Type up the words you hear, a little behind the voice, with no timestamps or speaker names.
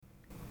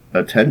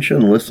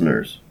Attention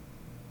listeners,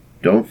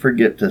 don't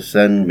forget to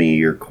send me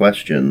your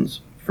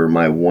questions for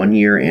my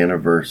 1-year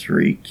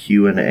anniversary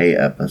Q&A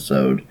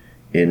episode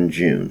in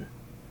June.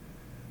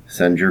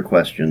 Send your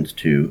questions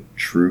to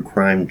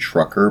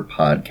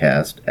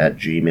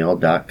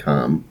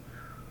truecrimetruckerpodcast@gmail.com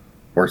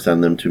or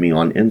send them to me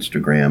on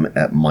Instagram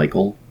at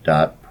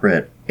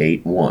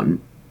michael.pritt81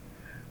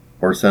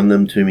 or send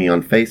them to me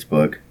on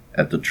Facebook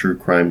at the True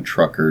Crime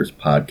Truckers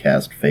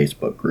Podcast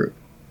Facebook group.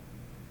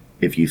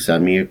 If you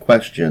send me a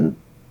question,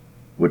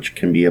 which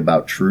can be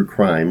about true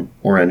crime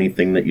or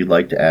anything that you'd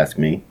like to ask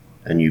me,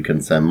 and you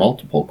can send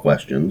multiple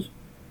questions,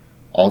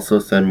 also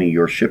send me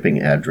your shipping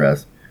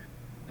address,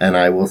 and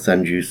I will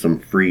send you some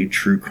free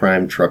True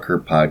Crime Trucker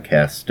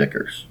Podcast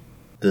stickers.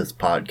 This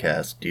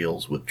podcast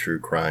deals with true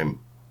crime.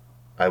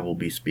 I will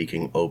be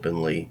speaking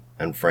openly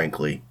and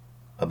frankly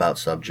about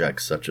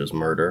subjects such as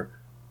murder,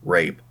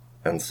 rape,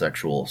 and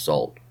sexual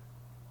assault.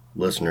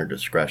 Listener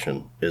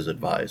discretion is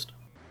advised.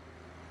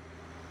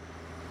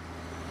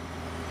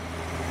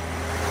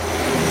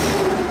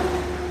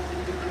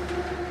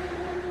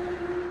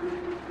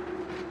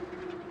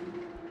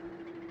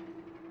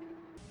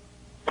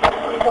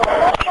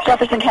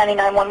 Jefferson County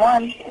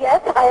 911.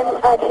 Yes, I am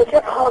a teacher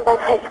at Columbine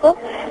High School.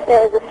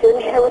 There is a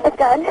student here with a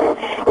gun. He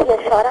has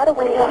shot out a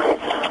window.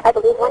 I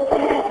believe one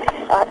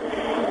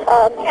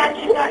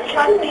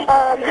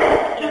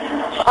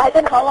I've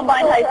been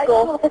Columbine High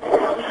School.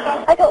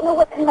 I don't know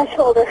what's in my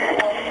shoulder.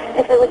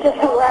 If it was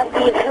just some last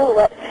bead through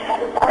it.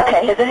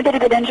 Okay, has anybody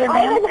been injured,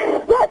 ma'am?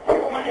 Yes.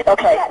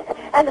 Okay. Yes.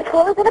 And the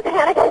school is in a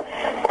panic.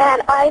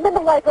 And I'm in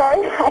the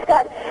library. I've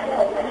got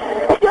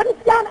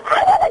students down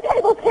under the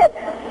table, kids.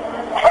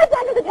 Heads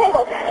under the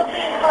table.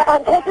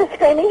 Kids are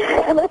screaming.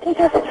 Some of the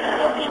teachers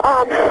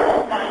are,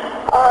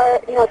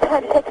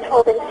 trying to take control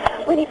of things.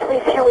 We need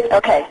police here.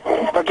 Okay,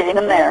 we're getting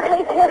them there.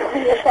 Police here.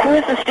 Who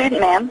is the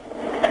student, ma'am?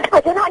 I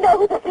do not know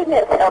who the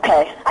student is.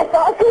 Okay. I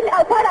saw a student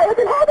outside. I was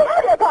in hall duty.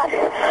 Oh, dear God.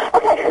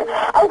 Okay.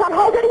 I was on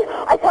hall duty.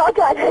 I saw a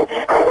gun. I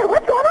said,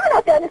 what's going on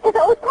out there? And he said,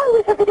 oh, it's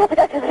probably some video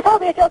production. It's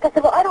probably a joke. I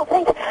said, well, I don't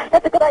think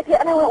that's a good idea.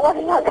 And I went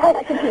walking outside.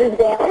 I think he was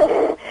down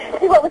to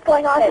see what was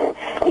going on.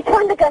 He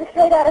turned the gun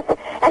straight at us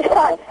and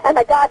shot. And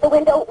my God, the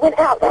window went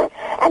out.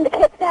 And the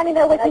kid standing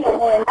there with me,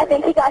 I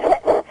think he got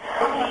hit.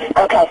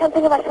 Okay.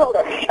 Something in my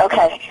shoulder.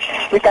 Okay.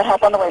 We've got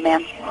help on the way,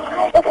 ma'am.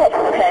 Okay.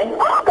 Okay.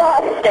 Oh,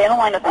 God. Stay on the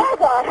line with me. Oh,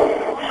 God.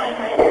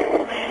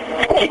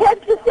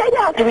 Kids, just stay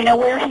down. Do we know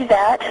where he's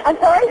at? I'm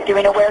sorry? Do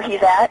we know where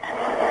he's at?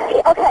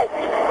 Okay.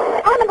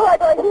 I'm in the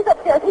library. He's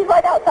upstairs. He's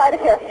right outside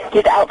of here.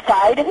 He's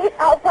outside? He's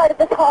outside of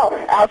this hall.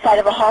 Outside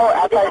of a hall or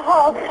outside? In the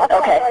hall.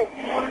 Okay.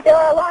 There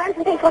are alarms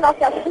and things going off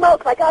now.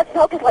 Smoke. My God,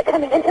 smoke is like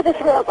coming into this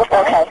room.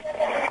 Okay.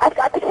 I've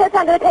got the kids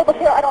under the table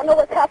here. I don't know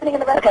what's happening in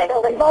the rest of the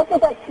building. I've also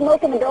got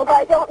smoke in the building.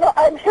 I don't know.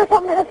 I'm sure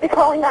someone has to be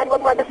calling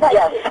 911 besides.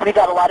 Yes, we've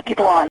got a lot of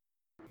people on.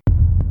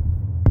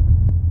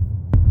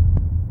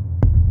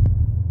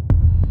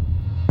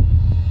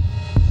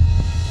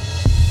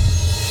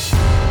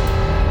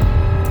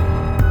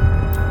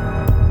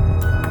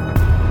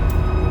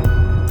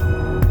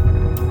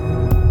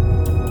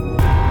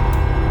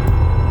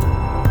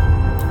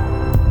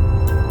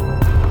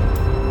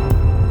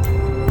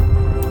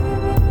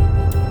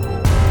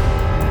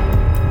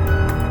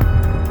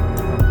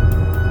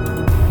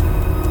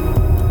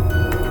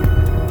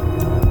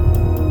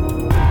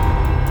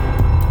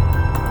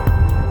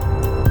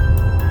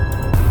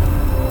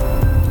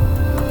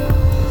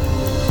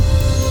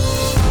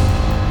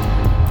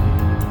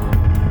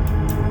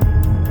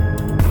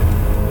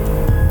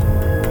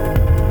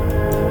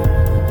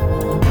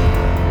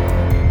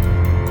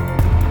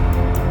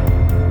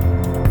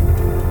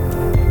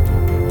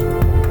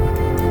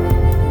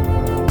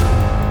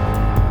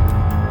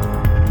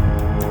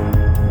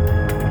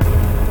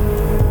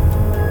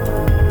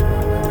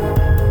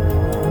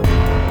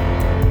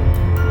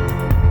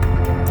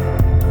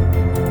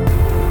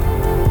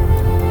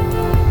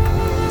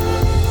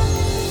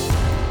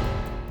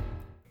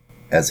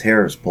 As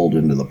Harris pulled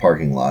into the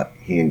parking lot,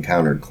 he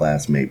encountered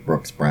classmate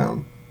Brooks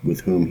Brown,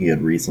 with whom he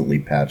had recently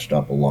patched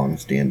up a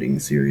long-standing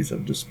series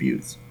of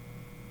disputes.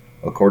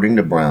 According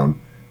to Brown,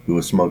 who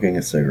was smoking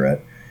a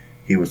cigarette,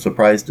 he was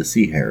surprised to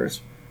see Harris,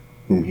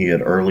 whom he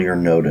had earlier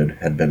noted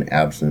had been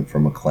absent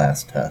from a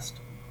class test.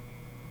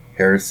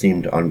 Harris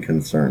seemed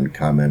unconcerned,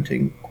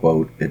 commenting,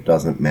 quote, "It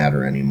doesn't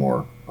matter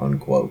anymore,"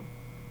 unquote.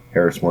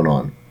 Harris went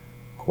on,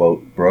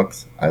 quote,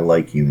 "Brooks, I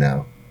like you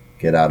now.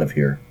 Get out of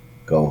here.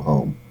 Go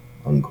home,"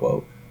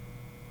 unquote.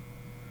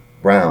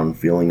 Brown,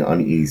 feeling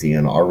uneasy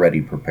and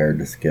already prepared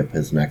to skip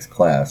his next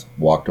class,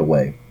 walked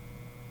away.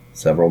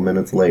 Several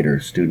minutes later,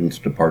 students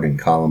departing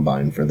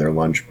Columbine for their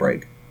lunch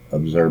break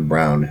observed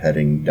Brown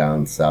heading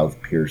down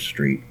South Pierce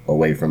Street,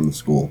 away from the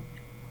school.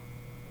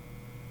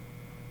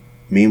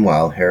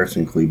 Meanwhile, Harris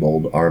and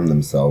Klebold armed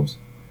themselves.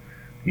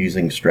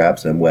 Using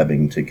straps and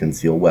webbing to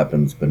conceal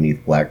weapons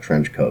beneath black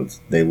trench coats,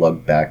 they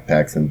lugged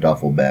backpacks and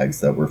duffel bags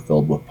that were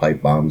filled with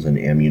pipe bombs and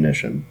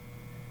ammunition.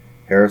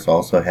 Harris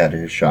also had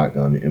his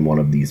shotgun in one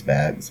of these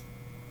bags.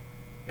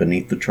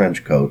 Beneath the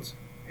trench coats,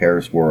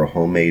 Harris wore a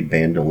homemade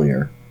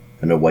bandolier,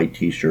 and a white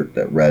t-shirt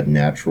that read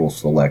Natural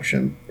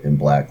Selection in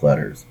black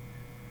letters.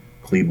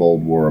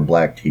 Klebold wore a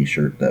black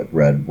t-shirt that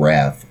read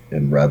Wrath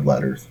in red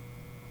letters.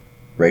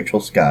 Rachel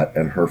Scott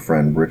and her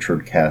friend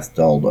Richard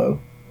Castaldo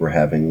were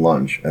having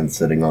lunch and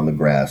sitting on the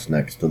grass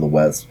next to the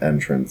west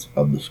entrance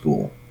of the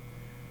school.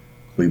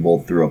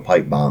 Klebold threw a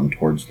pipe bomb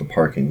towards the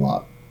parking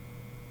lot.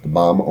 The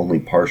bomb only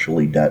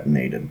partially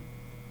detonated.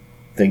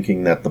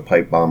 Thinking that the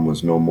pipe bomb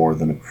was no more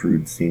than a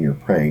crude senior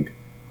prank,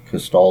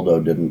 Castaldo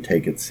didn't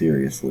take it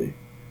seriously.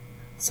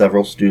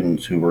 Several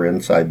students who were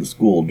inside the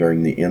school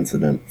during the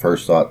incident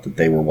first thought that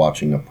they were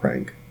watching a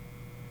prank.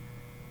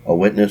 A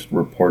witness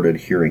reported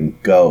hearing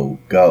 "Go,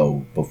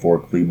 go"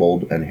 before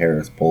Klebold and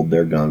Harris pulled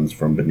their guns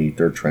from beneath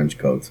their trench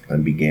coats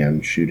and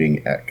began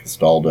shooting at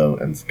Castaldo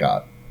and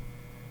Scott.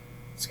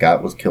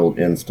 Scott was killed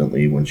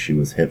instantly when she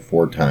was hit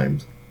 4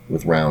 times,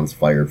 with rounds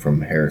fired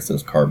from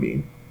Harris's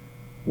carbine.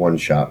 1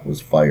 shot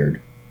was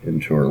fired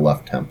into her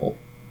left temple.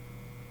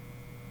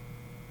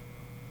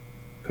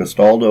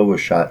 Castaldo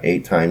was shot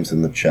 8 times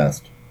in the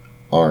chest,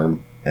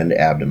 arm, and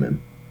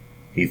abdomen.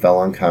 He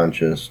fell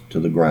unconscious to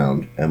the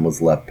ground and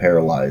was left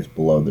paralyzed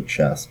below the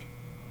chest.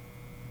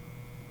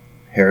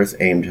 Harris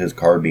aimed his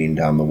carbine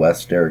down the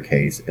west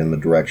staircase in the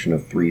direction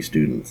of 3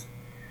 students,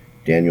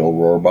 Daniel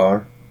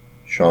Rohrbar,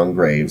 Sean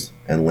Graves,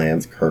 and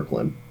Lance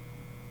Kirkland.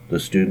 The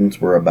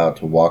students were about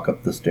to walk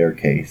up the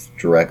staircase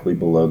directly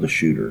below the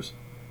shooters.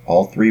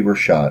 All 3 were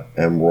shot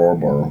and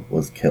Rohrbar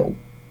was killed.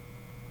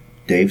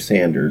 Dave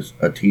Sanders,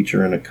 a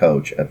teacher and a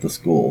coach at the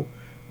school,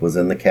 was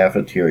in the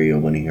cafeteria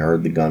when he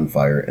heard the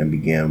gunfire and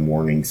began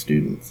warning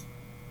students.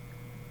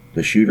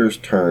 The shooters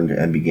turned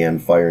and began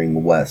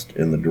firing west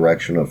in the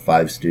direction of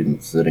 5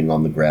 students sitting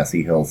on the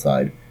grassy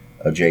hillside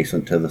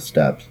adjacent to the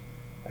steps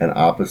and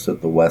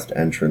opposite the west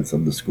entrance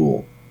of the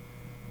school.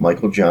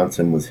 Michael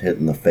Johnson was hit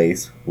in the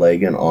face,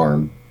 leg, and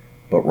arm,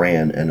 but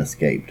ran and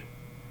escaped.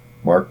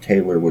 Mark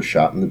Taylor was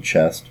shot in the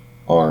chest,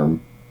 arm,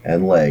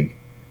 and leg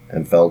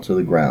and fell to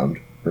the ground,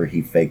 where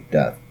he faked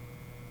death.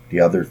 The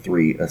other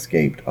 3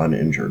 escaped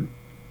uninjured.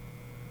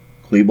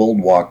 Klebold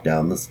walked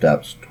down the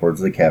steps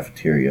towards the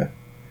cafeteria.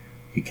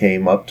 He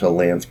came up to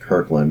Lance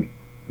Kirkland,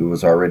 who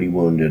was already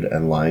wounded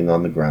and lying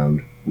on the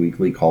ground,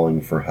 weakly calling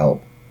for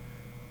help.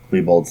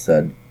 Klebold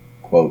said,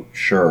 quote,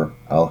 "Sure,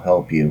 I'll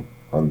help you,"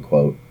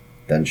 unquote,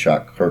 then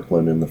shot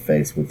Kirkland in the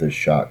face with his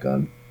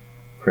shotgun,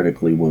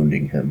 critically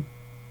wounding him.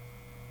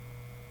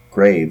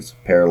 Graves,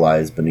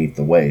 paralyzed beneath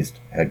the waist,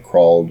 had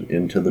crawled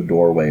into the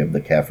doorway of the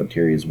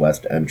cafeteria's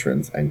west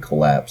entrance and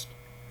collapsed.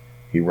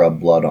 He rubbed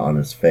blood on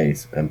his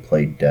face and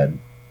played dead.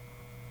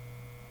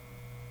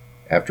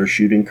 After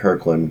shooting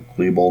Kirkland,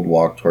 Klebold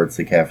walked towards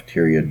the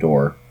cafeteria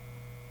door.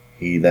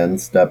 He then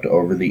stepped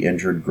over the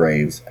injured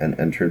Graves and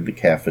entered the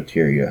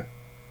cafeteria.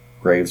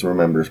 Graves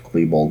remembers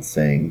Klebold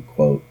saying,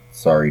 quote,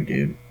 "Sorry,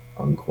 dude,"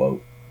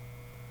 unquote.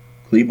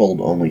 Klebold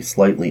only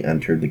slightly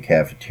entered the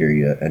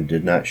cafeteria and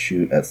did not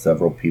shoot at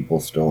several people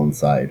still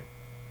inside.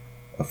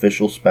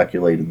 Officials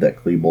speculated that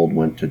Klebold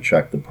went to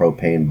check the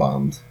propane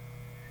bombs.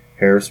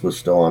 Harris was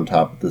still on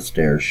top of the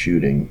stairs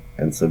shooting,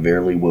 and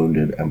severely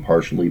wounded and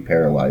partially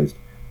paralyzed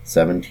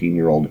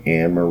 17-year-old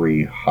Anne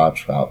Marie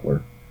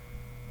Hochstetler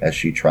as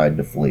she tried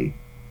to flee.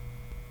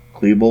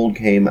 Klebold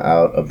came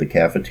out of the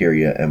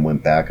cafeteria and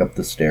went back up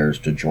the stairs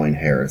to join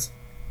Harris.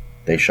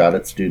 They shot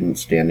at students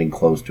standing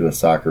close to a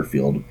soccer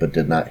field, but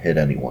did not hit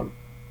anyone.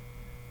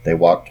 They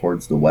walked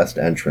towards the west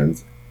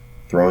entrance,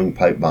 throwing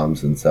pipe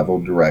bombs in several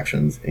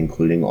directions,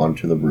 including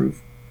onto the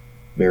roof,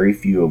 very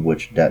few of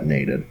which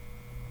detonated.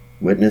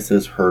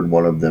 Witnesses heard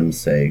one of them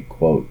say,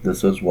 quote,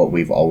 "This is what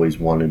we've always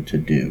wanted to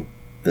do.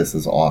 This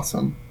is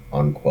awesome,"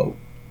 unquote.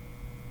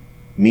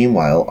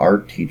 Meanwhile,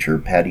 art teacher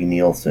Patty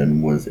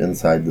Nielsen was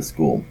inside the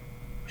school.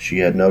 She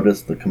had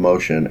noticed the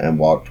commotion and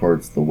walked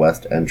towards the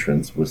west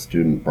entrance with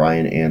student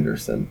Brian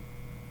Anderson.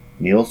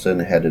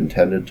 Nielsen had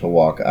intended to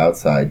walk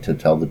outside to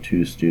tell the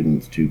 2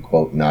 students to,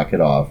 quote, "knock it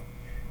off,"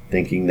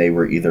 thinking they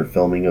were either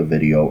filming a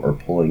video or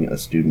pulling a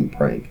student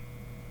prank.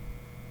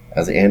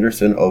 As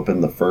Anderson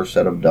opened the first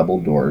set of double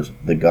doors,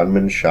 the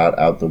gunman shot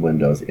out the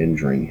windows,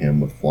 injuring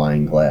him with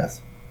flying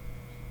glass.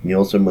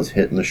 Nielsen was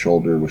hit in the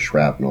shoulder with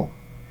shrapnel.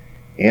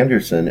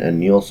 Anderson and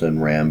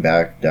Nielsen ran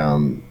back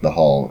down the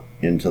hall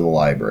into the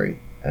library,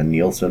 and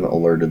Nielsen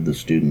alerted the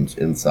students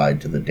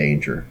inside to the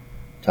danger,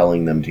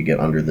 telling them to get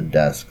under the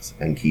desks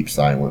and keep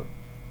silent.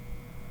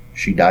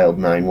 She dialed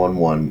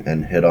 911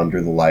 and hid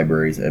under the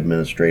library's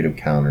administrative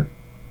counter.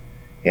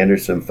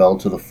 Anderson fell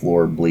to the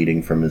floor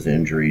bleeding from his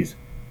injuries,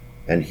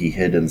 and he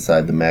hid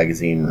inside the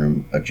magazine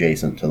room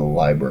adjacent to the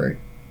library.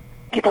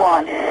 People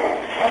on.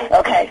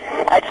 Okay.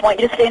 I just want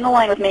you to stay in the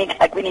line with me.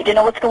 We need to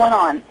know what's going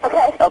on.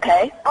 Okay.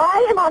 Okay?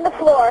 I am on the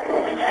floor.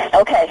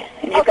 Okay.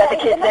 And you've got the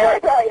kids in the there?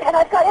 library, and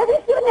I've got every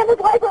student in this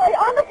library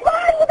on the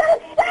floor. You better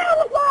stay on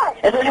the floor.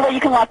 Is there any way you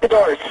can lock the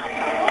doors?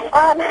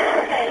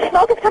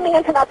 Smoke is coming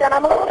in from out there, and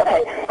I'm a little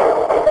afraid.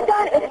 The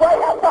gun is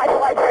right outside the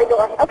library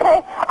door,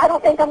 okay? I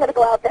don't think I'm going to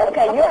go out there.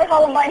 Okay, you're at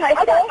Columbine High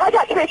School? I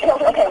got 3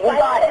 children. Okay, we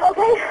got it.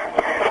 Okay?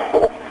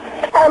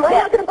 I'm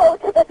not going to go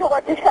to the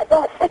door to shut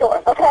the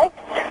door, okay?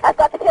 I've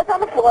got the kids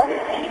on the floor.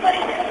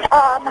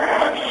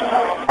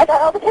 I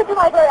got all the kids in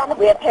the library on the...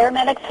 We have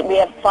paramedics, we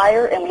have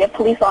fire, and we have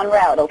police en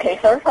route, okay,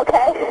 sir?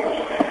 Okay.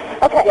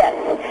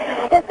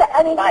 Yes. Just,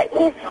 I mean, I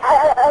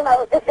don't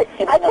know.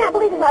 I can't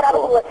believe he's not out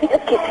of the woods. He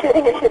just keeps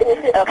shooting and shooting and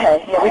shooting.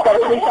 Okay, yeah, we've got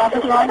a police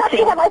officer on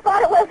scene. I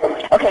thought it was...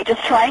 Okay,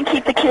 just try and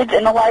keep the kids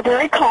in the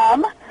library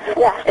calm.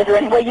 Yeah. Is there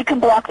any way you can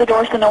block the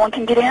door so no one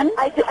can get in?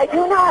 I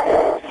do not.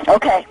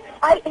 Okay.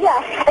 I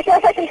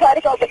guess I can try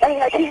to go, but I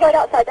mean, he's right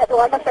outside that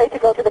door. I'm afraid to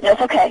go to the...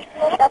 That's okay.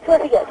 That's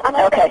where he is. I'm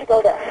afraid to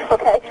go there,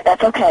 okay?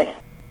 That's okay.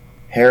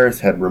 Harris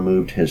had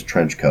removed his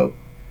trench coat.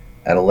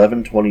 At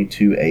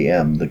 11:22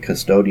 a.m., the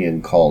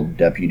custodian called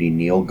Deputy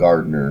Neil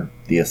Gardner,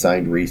 the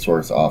assigned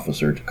resource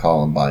officer to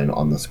Columbine,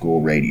 on the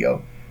school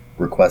radio,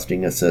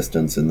 requesting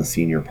assistance in the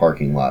senior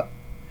parking lot.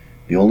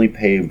 The only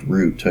paved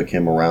route took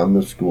him around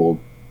the school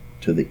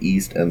to the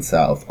east and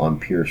south on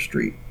Pierce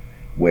Street,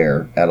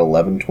 where, at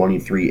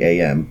 11:23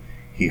 a.m.,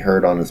 he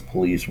heard on his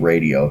police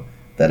radio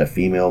that a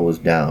female was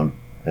down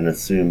and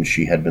assumed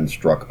she had been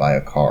struck by a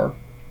car.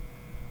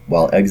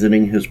 While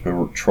exiting his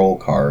patrol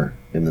car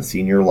in the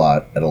senior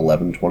lot at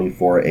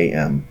 11:24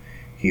 a.m.,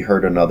 he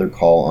heard another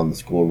call on the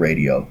school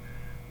radio.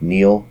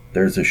 "Neil,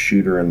 there's a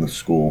shooter in the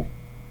school."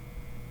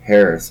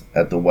 Harris,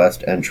 at the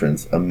west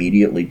entrance,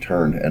 immediately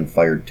turned and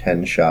fired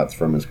 10 shots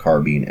from his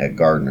carbine at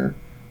Gardner,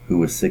 who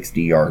was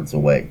 60 yards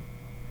away.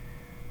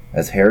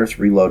 As Harris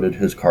reloaded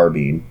his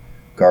carbine,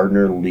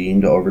 Gardner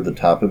leaned over the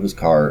top of his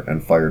car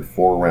and fired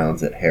 4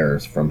 rounds at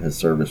Harris from his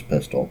service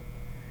pistol.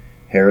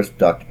 Harris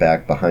ducked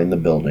back behind the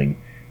building,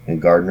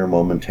 and Gardner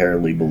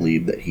momentarily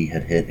believed that he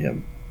had hit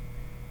him.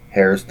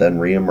 Harris then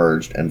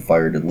reemerged and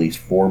fired at least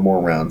 4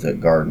 more rounds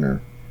at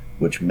Gardner,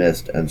 which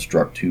missed and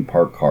struck 2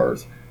 parked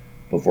cars,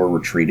 before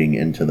retreating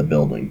into the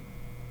building.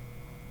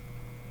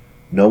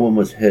 No one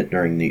was hit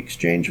during the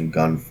exchange of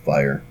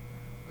gunfire.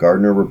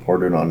 Gardner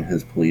reported on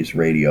his police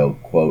radio,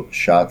 quote,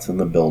 "Shots in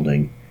the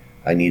building.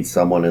 I need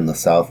someone in the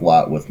south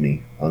lot with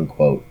me,"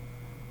 unquote.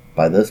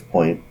 By this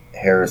point,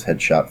 Harris had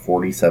shot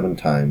 47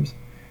 times,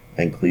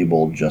 and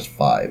Klebold just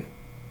 5.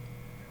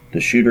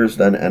 The shooters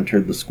then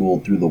entered the school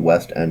through the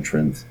west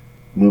entrance,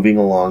 moving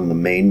along the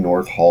main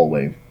north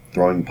hallway,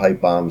 throwing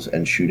pipe bombs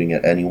and shooting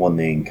at anyone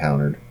they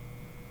encountered.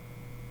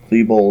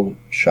 Klebold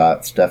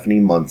shot Stephanie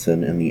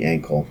Munson in the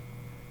ankle.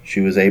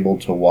 She was able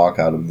to walk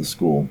out of the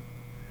school.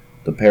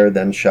 The pair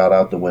then shot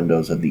out the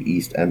windows of the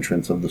east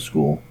entrance of the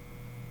school.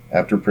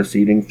 After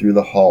proceeding through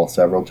the hall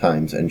several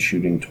times and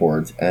shooting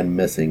towards and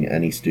missing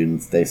any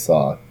students they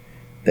saw,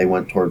 they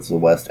went towards the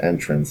west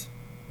entrance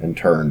and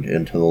turned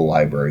into the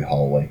library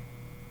hallway.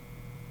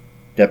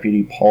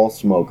 Deputy Paul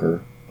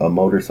Smoker, a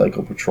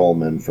motorcycle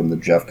patrolman from the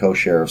Jeffco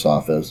Sheriff's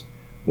Office,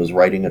 was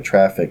writing a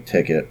traffic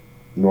ticket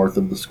north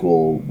of the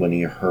school when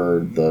he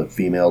heard the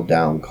female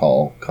down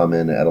call come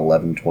in at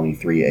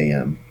 11:23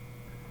 a.m.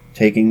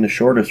 Taking the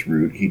shortest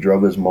route, he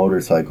drove his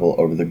motorcycle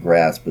over the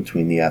grass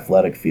between the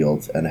athletic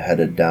fields and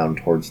headed down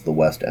towards the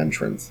west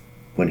entrance.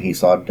 When he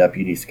saw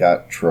Deputy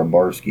Scott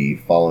Trabarski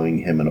following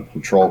him in a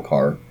patrol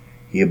car,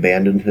 he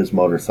abandoned his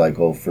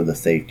motorcycle for the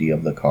safety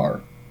of the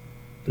car.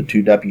 The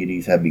 2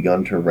 deputies had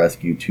begun to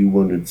rescue 2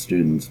 wounded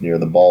students near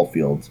the ball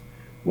fields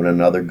when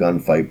another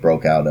gunfight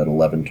broke out at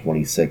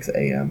 11:26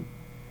 a.m.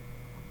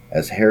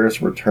 As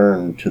Harris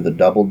returned to the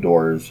double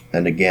doors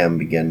and again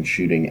began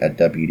shooting at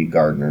Deputy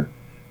Gardner,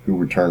 who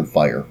returned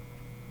fire.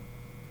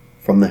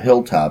 From the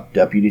hilltop,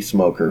 Deputy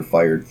Smoker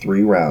fired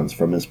 3 rounds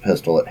from his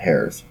pistol at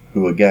Harris,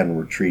 who again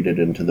retreated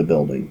into the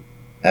building.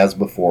 As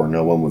before,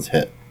 no one was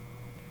hit.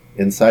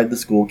 Inside the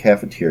school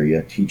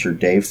cafeteria, teacher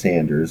Dave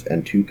Sanders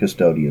and 2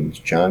 custodians,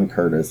 John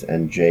Curtis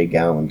and Jay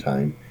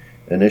Galentine,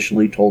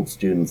 initially told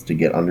students to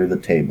get under the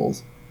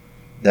tables,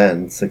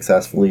 then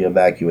successfully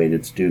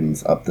evacuated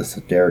students up the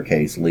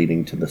staircase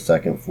leading to the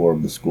 2nd floor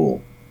of the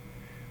school.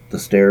 The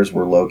stairs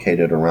were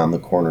located around the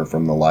corner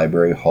from the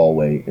library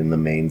hallway in the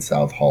main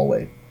south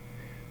hallway.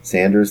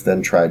 Sanders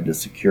then tried to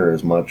secure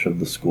as much of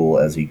the school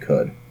as he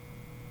could.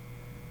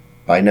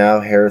 By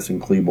now, Harris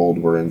and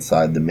Klebold were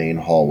inside the main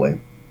hallway.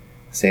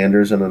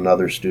 Sanders and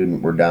another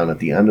student were down at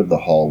the end of the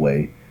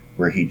hallway,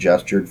 where he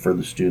gestured for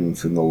the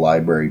students in the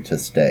library to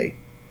stay.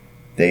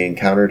 They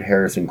encountered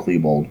Harris and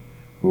Klebold,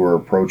 who were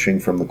approaching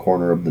from the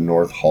corner of the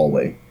north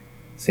hallway.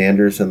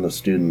 Sanders and the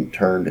student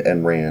turned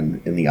and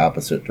ran in the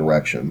opposite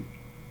direction.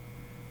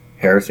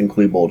 Harris and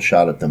Klebold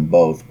shot at them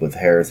both, with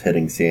Harris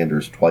hitting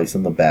Sanders twice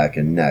in the back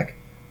and neck,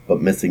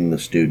 but missing the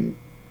student.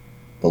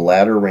 The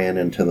latter ran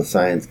into the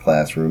science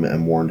classroom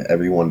and warned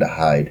everyone to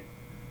hide.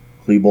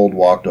 Klebold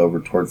walked over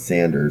towards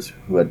Sanders,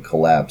 who had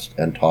collapsed,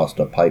 and tossed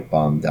a pipe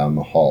bomb down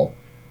the hall,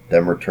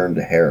 then returned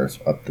to Harris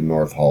up the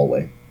north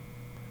hallway.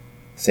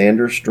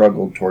 Sanders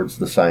struggled towards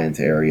the science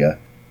area,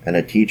 and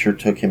a teacher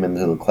took him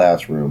into the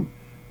classroom,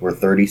 where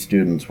 30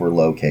 students were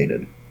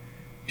located.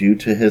 Due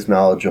to his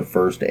knowledge of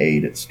first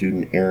aid,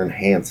 student Aaron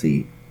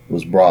Hansey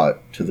was brought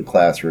to the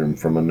classroom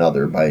from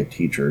another by a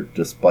teacher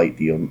despite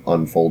the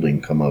unfolding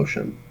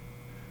commotion.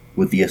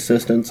 With the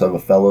assistance of a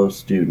fellow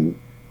student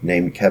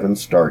named Kevin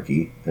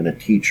Starkey and a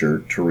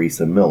teacher,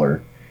 Teresa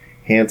Miller,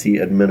 Hansey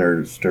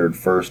administered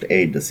first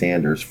aid to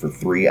Sanders for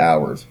 3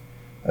 hours,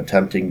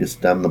 attempting to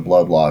stem the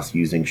blood loss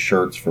using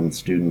shirts from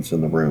students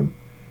in the room,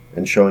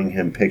 and showing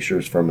him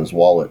pictures from his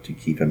wallet to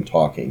keep him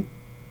talking.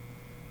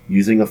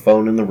 Using a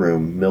phone in the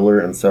room, Miller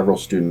and several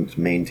students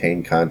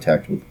maintained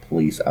contact with the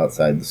police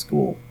outside the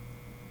school.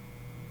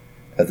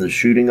 As the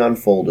shooting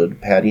unfolded,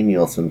 Patty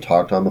Nielsen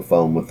talked on the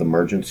phone with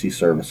emergency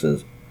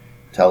services,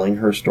 telling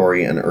her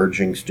story and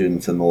urging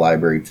students in the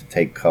library to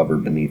take cover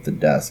beneath the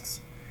desks.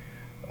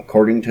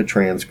 According to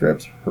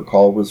transcripts, her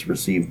call was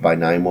received by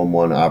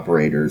 911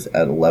 operators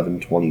at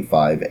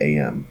 11:25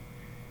 a.m.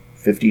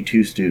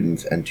 52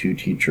 students and 2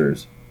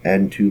 teachers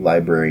and 2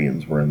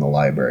 librarians were in the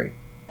library.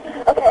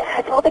 Okay,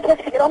 I told the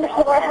kids to get on the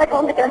floor. I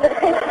told them to get under the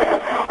table.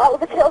 All of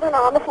the children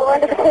are on the floor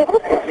under the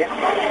table.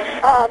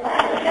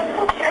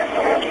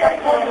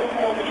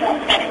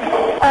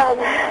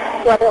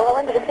 Yeah, they're all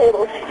under the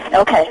tables.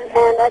 Okay.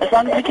 And as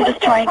long as we can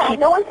just try and keep...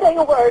 No one's saying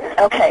a word.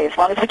 Okay, as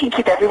long as we can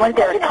keep everyone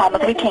there as calm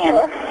as we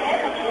can.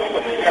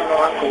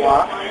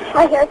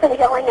 I hear some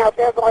yelling out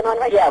there going on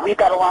right now. Yeah, we've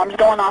got alarms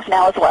going off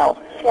now as well.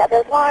 Yeah,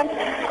 there's alarms.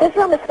 This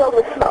room is filled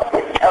with smoke.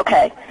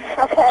 Okay.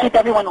 Okay. Keep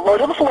everyone low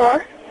to the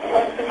floor.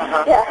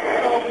 Yeah.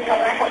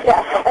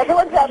 Yeah.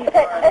 Everyone's up.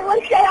 Okay.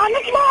 Everyone stay on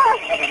the floor.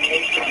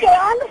 Stay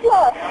on the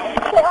floor.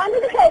 Stay under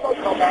the table.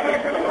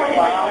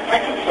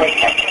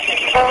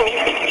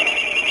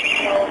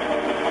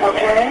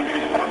 Okay.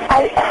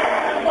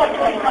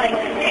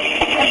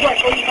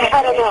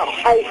 I don't know.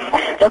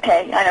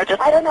 Okay, I know,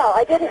 just... I don't know.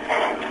 I didn't...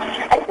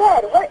 I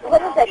said,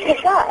 what is that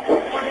kid got?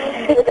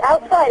 He was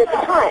outside at the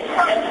time.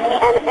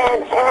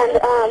 And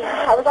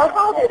I was on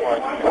call duty.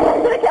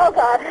 Oh,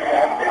 God.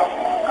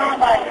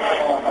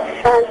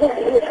 And he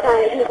was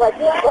trying, he was like,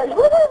 woo,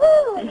 woo,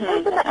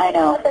 woo. I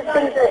know. Things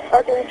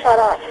are being shut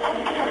off.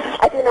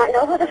 I do not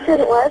know who the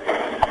student was.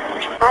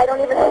 I don't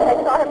even think I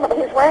saw him.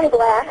 He was wearing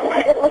black.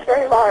 He didn't look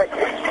very large.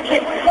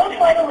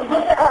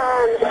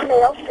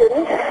 Male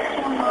student.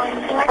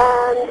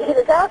 He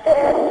was out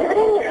there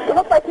shooting. It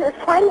looked like he was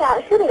climbing out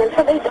and shooting. And I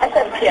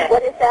said,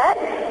 what is that?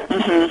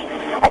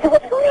 I said,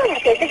 what's going on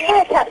out there? This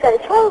Wiretap gun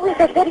is probably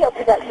for video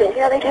production. You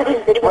know, they do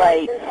these videos.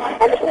 Right.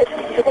 And the kids,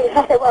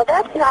 I said, well,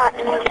 that's not,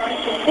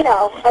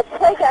 a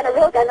play gun, a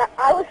real gun.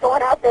 I was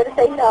going out there to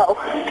say no.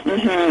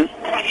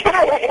 And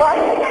I went,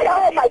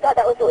 oh my God,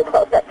 that was really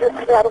close.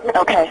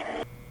 Okay.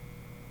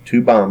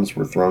 2 bombs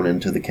were thrown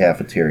into the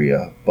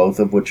cafeteria, both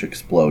of which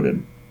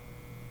exploded.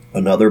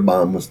 Another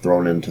bomb was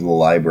thrown into the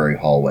library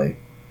hallway.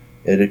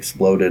 It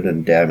exploded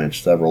and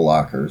damaged several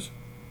lockers.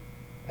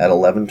 At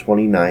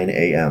 11:29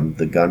 a.m.,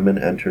 the gunman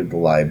entered the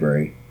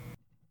library.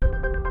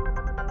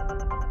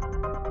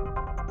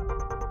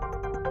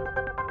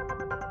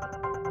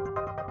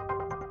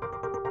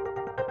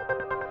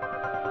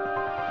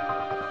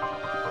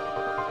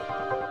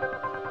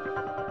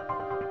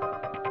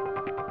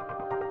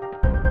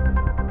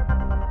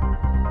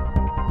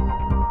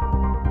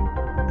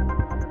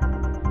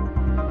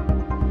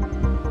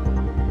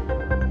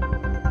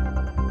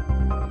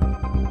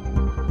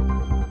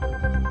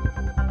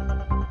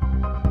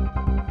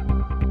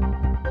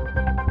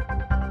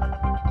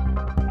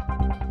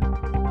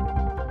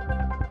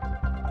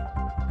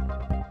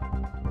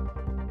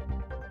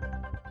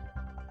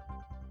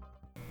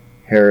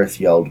 Harris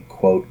yelled,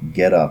 quote,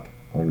 "Get up,"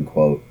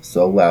 unquote,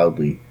 so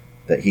loudly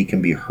that he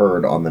can be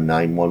heard on the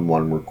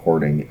 911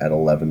 recording at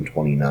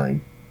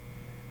 11:29.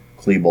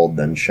 Klebold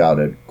then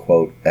shouted,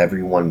 quote,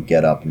 "Everyone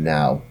get up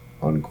now,"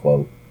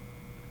 unquote.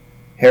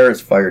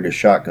 Harris fired his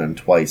shotgun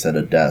twice at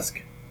a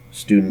desk.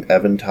 Student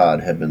Evan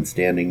Todd had been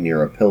standing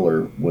near a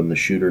pillar when the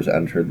shooters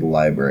entered the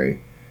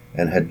library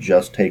and had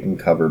just taken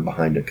cover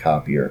behind a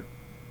copier.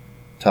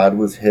 Todd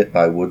was hit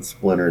by wood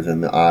splinters in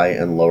the eye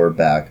and lower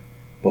back,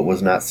 but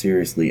was not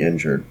seriously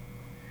injured.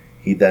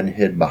 He then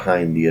hid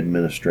behind the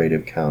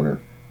administrative counter.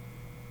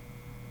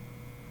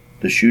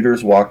 The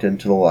shooters walked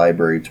into the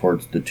library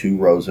towards the 2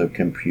 rows of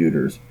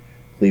computers.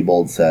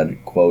 Klebold said,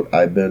 quote,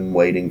 "I've been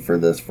waiting for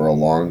this for a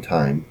long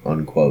time,"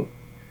 unquote.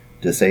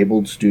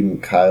 Disabled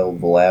student Kyle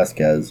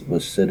Velasquez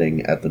was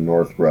sitting at the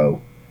north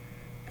row.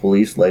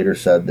 Police later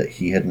said that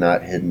he had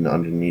not hidden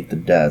underneath the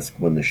desk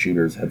when the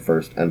shooters had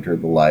first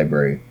entered the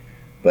library,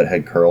 but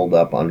had curled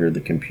up under the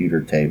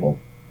computer table.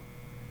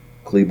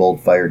 Klebold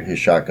fired his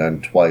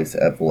shotgun twice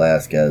at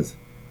Velasquez,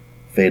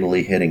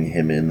 fatally hitting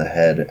him in the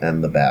head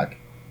and the back.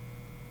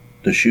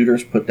 The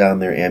shooters put down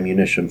their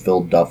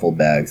ammunition-filled duffel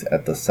bags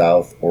at the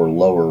south or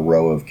lower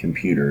row of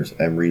computers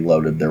and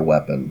reloaded their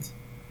weapons.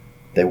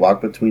 They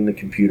walked between the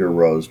computer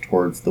rows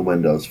towards the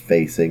windows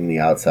facing the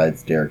outside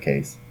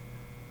staircase.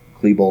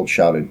 Klebold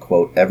shouted,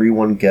 quote,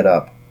 "Everyone get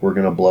up, we're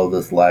going to blow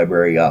this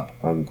library up,"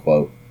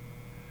 unquote.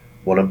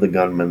 One of the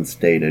gunmen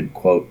stated,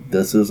 quote,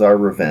 "This is our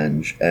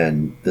revenge,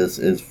 and this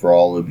is for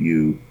all of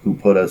you who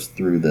put us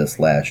through this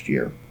last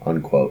year,"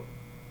 unquote.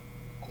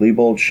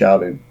 Klebold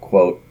shouted,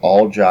 quote,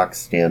 "All jocks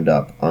stand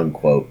up,"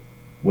 unquote.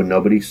 When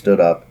nobody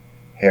stood up,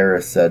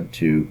 Harris said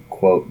to,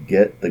 quote,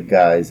 "Get the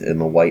guys in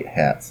the white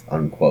hats,"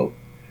 unquote.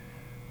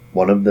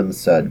 One of them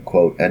said,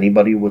 quote,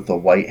 "Anybody with a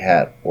white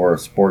hat or a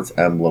sports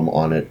emblem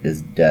on it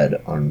is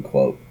dead,"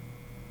 unquote.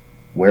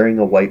 Wearing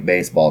a white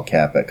baseball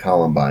cap at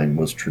Columbine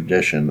was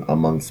tradition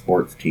among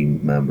sports team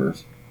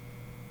members.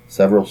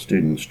 Several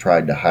students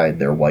tried to hide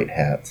their white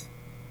hats.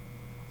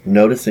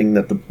 Noticing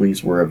that the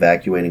police were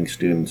evacuating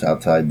students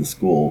outside the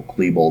school,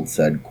 Klebold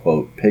said,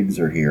 quote, "Pigs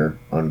are here,"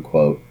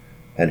 unquote,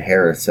 and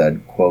Harris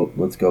said, quote,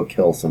 "Let's go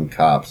kill some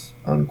cops,"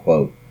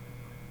 unquote.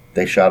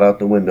 They shot out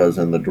the windows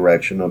in the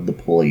direction of the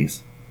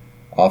police.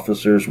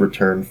 Officers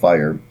returned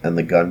fire, and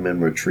the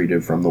gunmen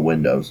retreated from the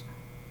windows.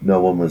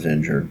 No one was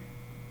injured.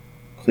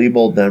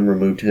 Klebold then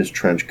removed his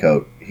trench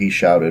coat. He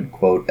shouted,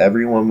 quote,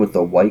 "Everyone with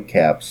a white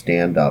cap,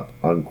 stand up,"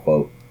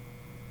 unquote.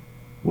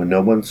 When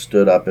no one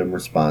stood up in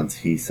response,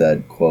 he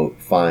said, quote,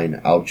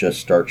 "Fine, I'll just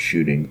start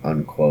shooting,"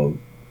 unquote,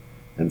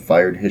 and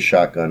fired his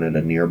shotgun at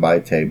a nearby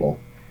table,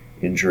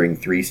 injuring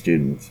 3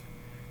 students,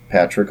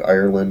 Patrick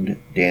Ireland,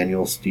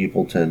 Daniel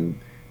Steepleton,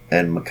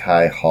 and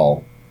Mackay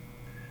Hall.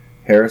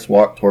 Harris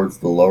walked towards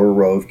the lower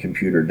row of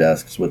computer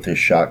desks with his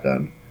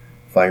shotgun,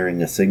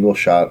 firing a single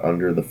shot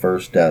under the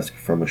first desk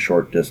from a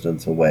short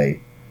distance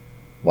away.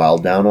 While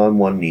down on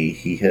one knee,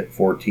 he hit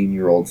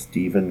 14-year-old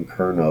Stephen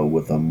Curnow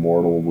with a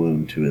mortal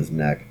wound to his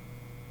neck.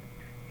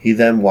 He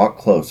then walked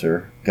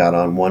closer, got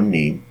on one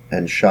knee,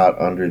 and shot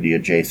under the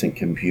adjacent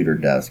computer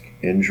desk,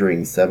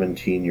 injuring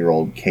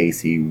 17-year-old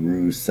Casey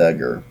Rue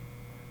Seger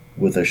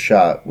with a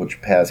shot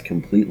which passed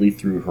completely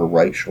through her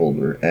right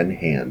shoulder and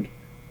hand,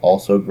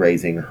 also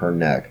grazing her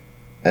neck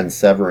and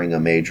severing a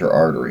major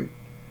artery.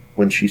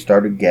 When she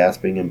started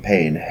gasping in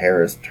pain,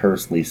 Harris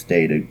tersely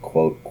stated,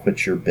 quote,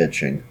 "Quit your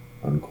bitching,"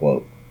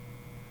 unquote.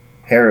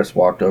 Harris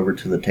walked over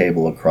to the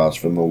table across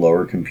from the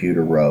lower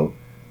computer row,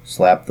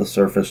 slapped the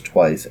surface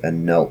twice,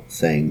 and knelt,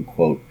 saying,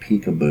 quote,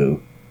 "Peekaboo,"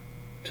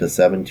 to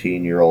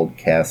 17-year-old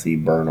Cassie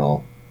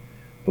Bernal,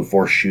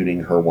 before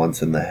shooting her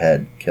once in the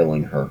head,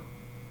 killing her.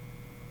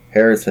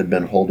 Harris had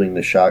been holding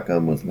the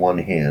shotgun with one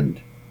hand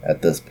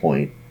at this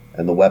point,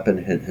 and the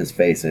weapon hit his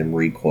face in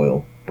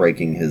recoil,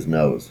 breaking his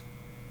nose.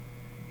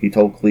 He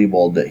told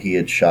Klebold that he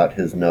had shot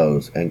his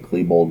nose, and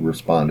Klebold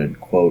responded,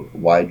 quote,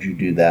 "Why'd you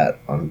do that?"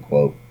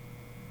 unquote.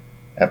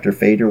 After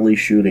fatally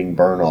shooting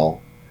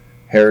Bernal,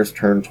 Harris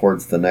turned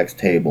towards the next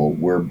table,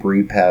 where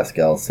Bree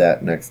Pascal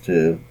sat next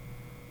to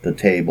the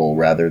table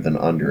rather than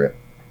under it.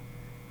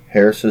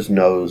 Harris's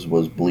nose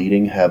was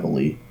bleeding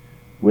heavily.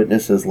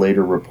 Witnesses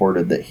later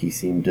reported that he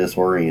seemed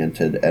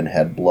disoriented and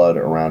had blood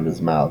around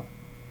his mouth.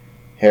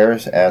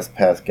 Harris asked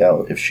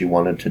Pascal if she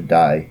wanted to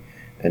die,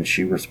 and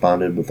she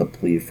responded with a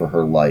plea for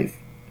her life.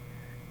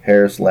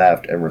 Harris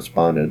laughed and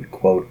responded,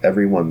 quote,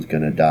 "Everyone's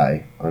gonna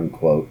die,"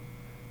 unquote.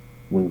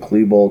 When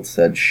Klebold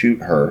said,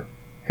 "Shoot her,"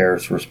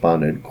 Harris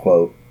responded,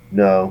 quote,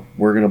 "No,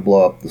 we're gonna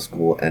blow up the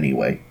school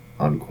anyway,"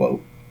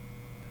 unquote.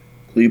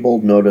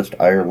 Klebold noticed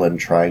Ireland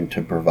trying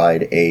to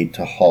provide aid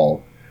to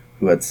Hall,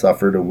 who had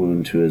suffered a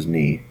wound to his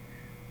knee.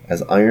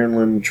 As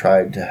Ireland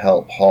tried to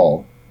help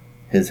Hall,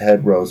 his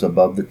head rose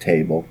above the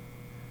table.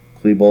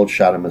 Klebold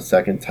shot him a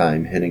second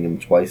time, hitting him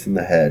twice in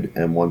the head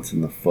and once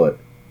in the foot.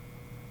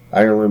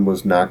 Ireland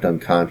was knocked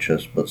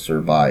unconscious but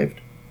survived.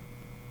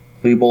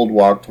 Klebold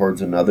walked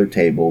towards another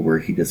table where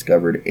he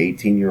discovered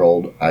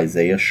 18-year-old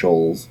Isaiah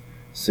Scholes,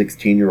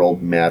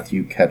 16-year-old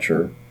Matthew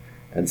Ketcher,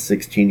 and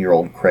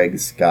 16-year-old Craig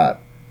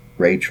Scott,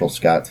 Rachel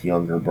Scott's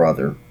younger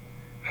brother,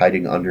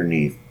 hiding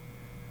underneath.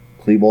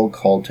 Klebold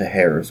called to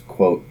Harris,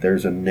 quote,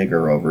 "There's a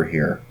nigger over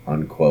here,"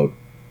 unquote,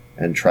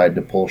 and tried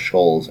to pull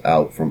Scholes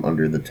out from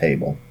under the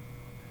table.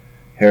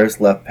 Harris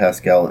left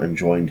Pascal and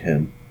joined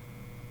him.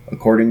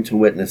 According to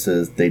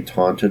witnesses, they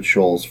taunted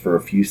Scholes for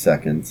a few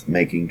seconds,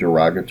 making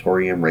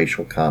derogatory and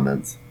racial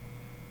comments.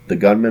 The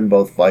gunmen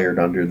both fired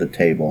under the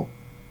table.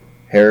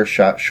 Harris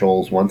shot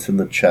Scholes once in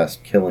the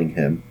chest, killing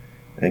him,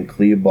 and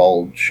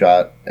Klebold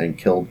shot and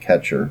killed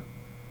Ketcher.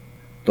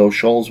 Though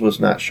Scholes was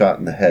not shot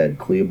in the head,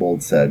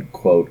 Klebold said,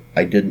 quote,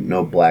 "I didn't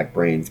know black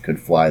brains could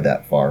fly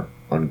that far,"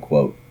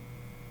 unquote.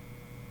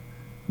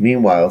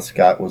 Meanwhile,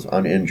 Scott was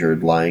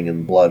uninjured, lying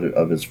in blood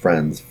of his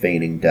friends,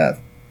 feigning death.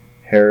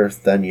 Harris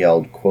then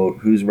yelled, quote,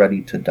 "Who's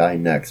ready to die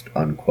next?"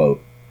 unquote.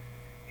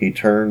 He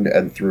turned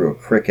and threw a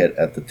cricket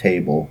at the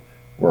table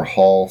where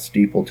Hall,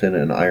 Steepleton,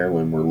 and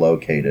Ireland were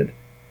located.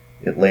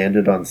 It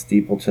landed on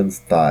Steepleton's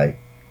thigh.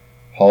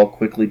 Hall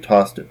quickly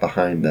tossed it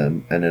behind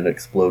them, and it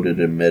exploded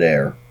in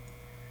midair.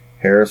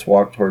 Harris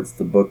walked towards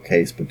the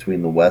bookcase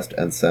between the west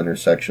and center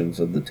sections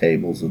of the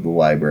tables of the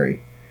library.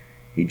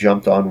 He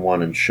jumped on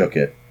one and shook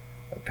it,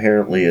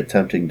 apparently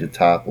attempting to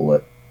topple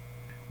it,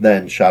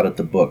 then shot at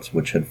the books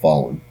which had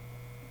fallen.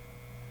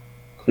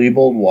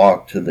 Klebold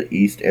walked to the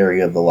east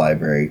area of the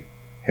library.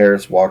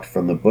 Harris walked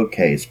from the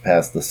bookcase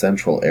past the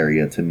central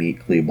area to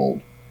meet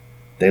Klebold.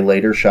 They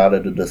later shot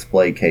at a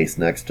display case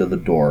next to the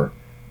door,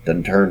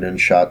 then turned and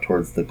shot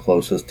towards the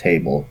closest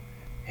table,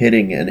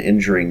 hitting and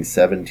injuring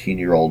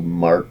 17-year-old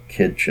Mark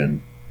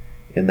Kitchen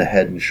in the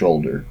head and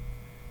shoulder.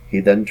 He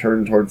then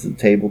turned towards the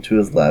table to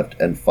his left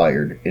and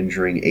fired,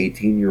 injuring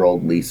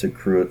 18-year-old Lisa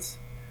Kreutz,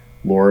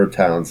 Laura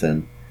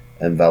Townsend,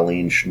 and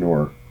Valine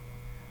Schnur.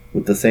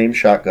 With the same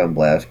shotgun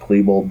blast,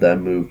 Klebold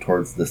then moved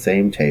towards the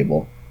same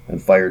table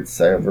and fired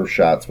several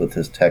shots with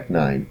his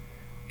Tech-9,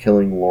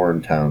 killing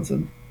Lauren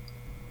Townsend.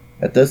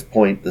 At this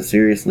point, the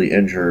seriously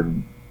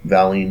injured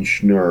Valine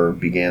Schnur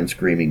began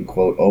screaming,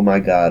 quote, oh my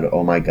God,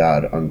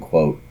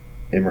 unquote.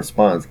 In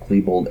response,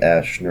 Klebold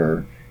asked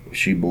Schnur if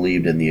she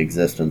believed in the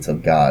existence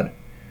of God.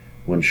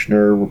 When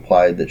Schnur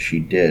replied that she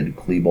did,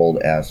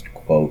 Klebold asked,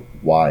 quote,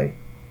 why?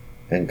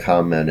 And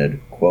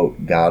commented,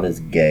 quote, God is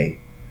gay,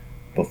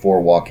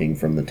 before walking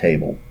from the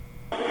table.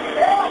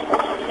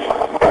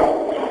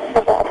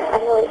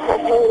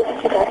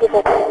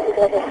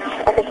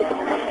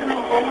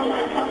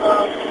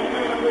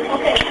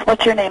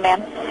 What's your name,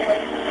 ma'am?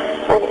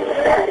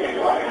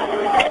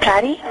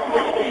 Patty?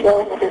 She's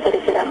yelling at everybody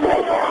get up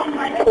right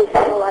now. Please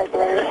go to the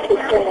library. She's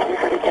scaring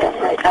everybody get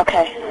up right now.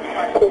 Okay.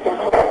 Please don't.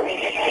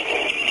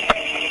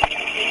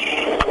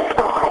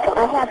 Oh,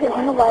 I have him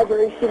in the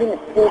library shooting at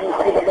students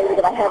to the lady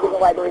that I have in the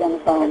library on the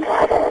phone.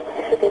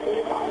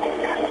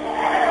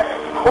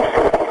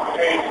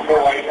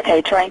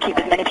 Okay, try and keep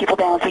as many people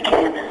down as we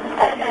can.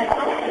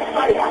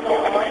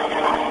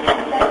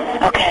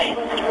 Okay.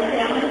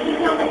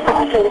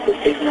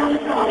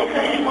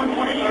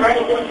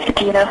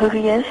 Do you know who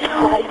he is?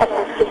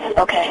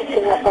 Okay.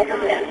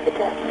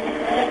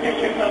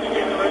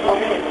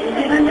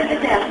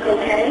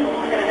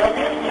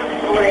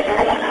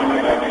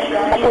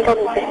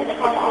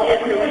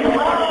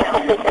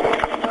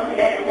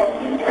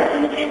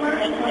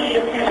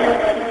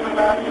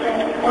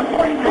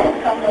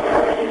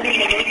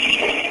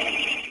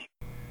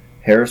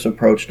 Harris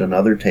approached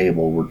another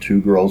table where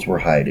two girls were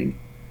hiding.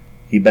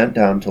 He bent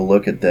down to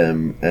look at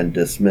them and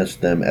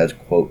dismissed them as,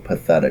 quote,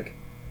 pathetic.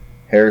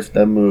 Harris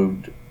then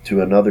moved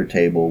to another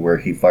table where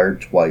he fired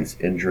twice,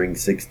 injuring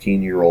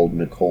 16-year-old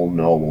Nicole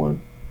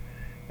Nolan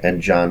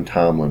and John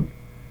Tomlin.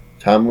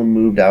 Tomlin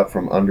moved out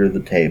from under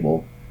the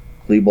table.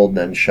 Klebold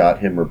then shot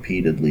him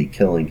repeatedly,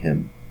 killing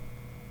him.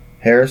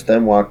 Harris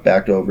then walked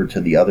back over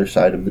to the other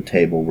side of the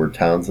table where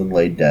Townsend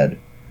lay dead.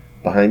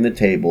 Behind the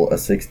table, a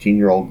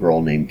 16-year-old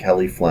girl named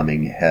Kelly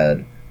Fleming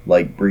had,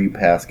 like Bree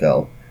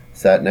Pascal,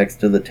 sat next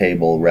to the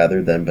table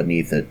rather than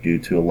beneath it due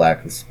to a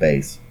lack of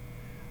space.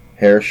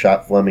 Harris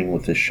shot Fleming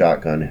with his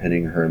shotgun,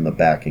 hitting her in the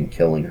back and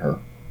killing her.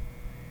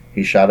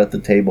 He shot at the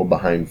table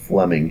behind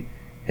Fleming,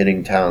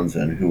 hitting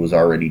Townsend, who was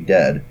already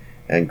dead,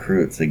 and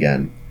Kreutz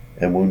again,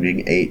 and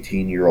wounding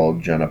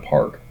 18-year-old Jenna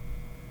Park.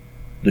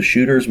 The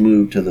shooters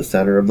moved to the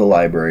center of the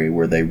library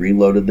where they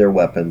reloaded their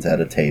weapons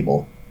at a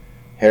table.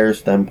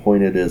 Harris then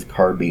pointed his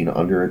carbine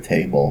under a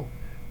table,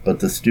 but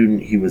the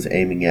student he was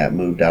aiming at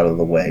moved out of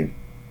the way.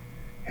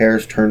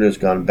 Harris turned his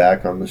gun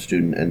back on the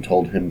student and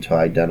told him to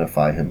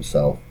identify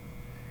himself.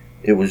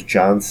 It was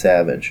John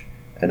Savage,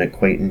 an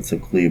acquaintance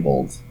of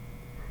Klebold's.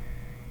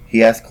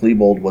 He asked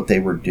Klebold what they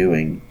were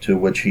doing, to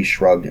which he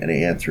shrugged and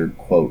answered,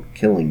 quote,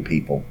 killing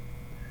people.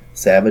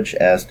 Savage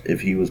asked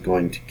if he was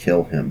going to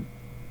kill him.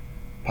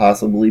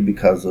 Possibly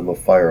because of a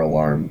fire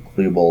alarm,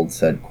 Klebold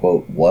said,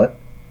 quote, what?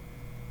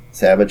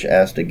 Savage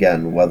asked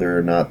again whether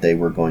or not they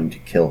were going to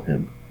kill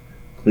him.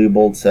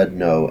 Klebold said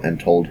no and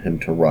told him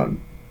to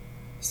run.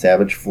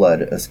 Savage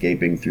fled,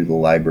 escaping through the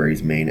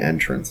library's main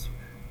entrance.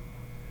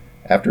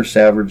 After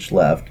Savage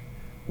left,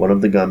 one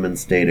of the gunmen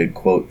stated,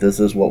 quote, this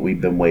is what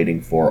we've been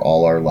waiting for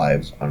all our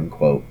lives,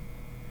 unquote.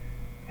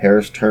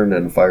 Harris turned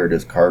and fired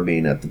his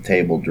carbine at the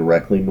table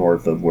directly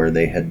north of where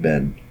they had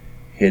been,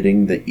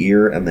 hitting the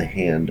ear and the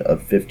hand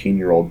of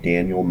 15-year-old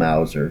Daniel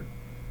Mauser.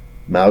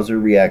 Mauser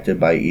reacted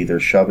by either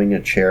shoving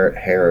a chair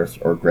at Harris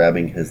or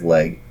grabbing his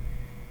leg.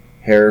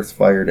 Harris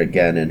fired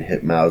again and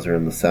hit Mauser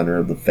in the center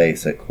of the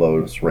face at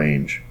close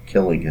range,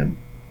 killing him.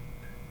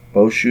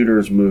 Both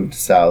shooters moved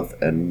south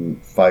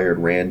and fired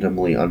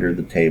randomly under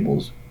the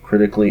tables,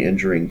 critically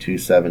injuring two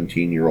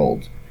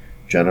 17-year-olds,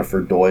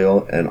 Jennifer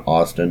Doyle and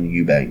Austin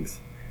Eubanks,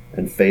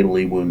 and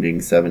fatally wounding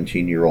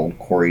 17-year-old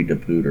Corey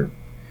DePuter.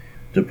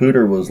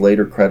 DePuter was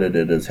later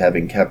credited as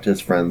having kept his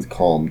friends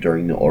calm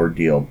during the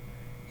ordeal.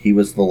 He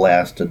was the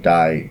last to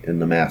die in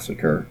the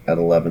massacre at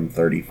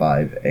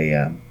 11:35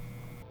 a.m.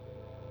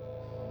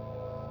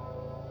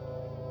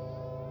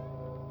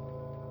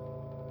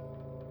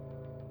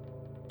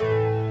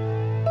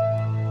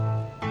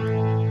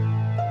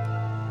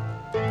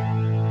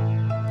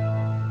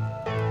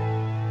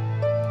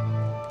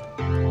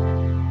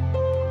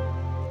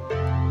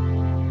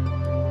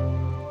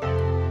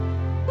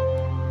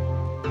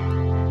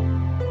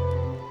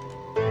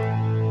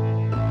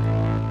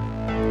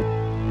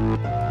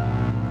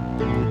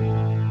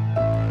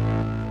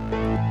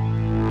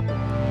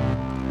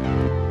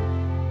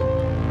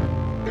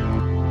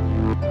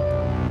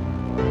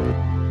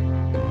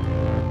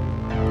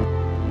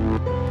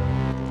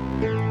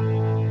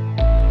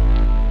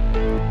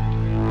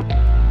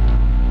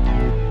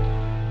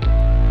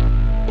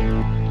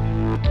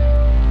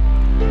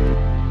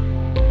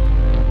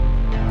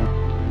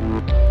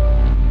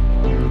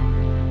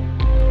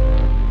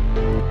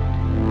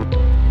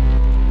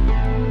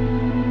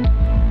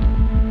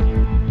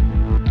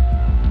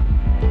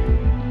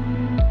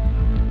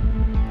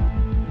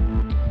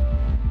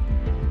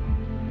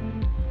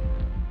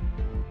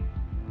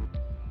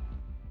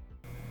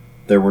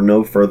 There were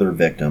no further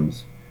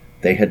victims.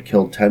 They had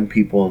killed 10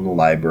 people in the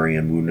library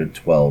and wounded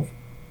 12.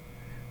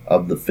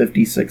 Of the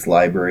 56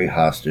 library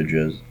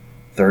hostages,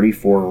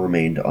 34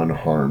 remained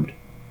unharmed.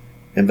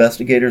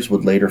 Investigators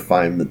would later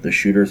find that the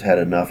shooters had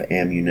enough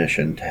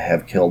ammunition to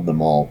have killed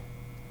them all.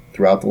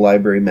 Throughout the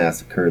library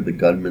massacre, the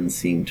gunmen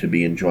seemed to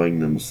be enjoying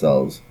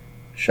themselves,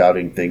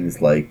 shouting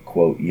things like,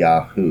 quote,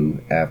 "Yahoo!"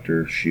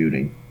 after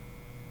shooting.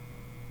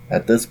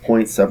 At this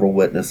point, several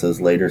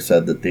witnesses later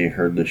said that they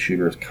heard the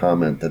shooters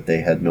comment that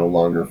they had no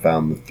longer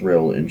found the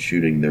thrill in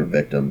shooting their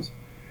victims.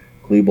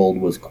 Klebold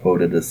was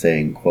quoted as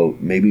saying,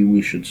 quote, "Maybe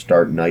we should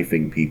start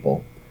knifing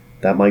people.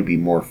 That might be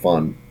more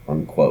fun,"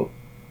 unquote.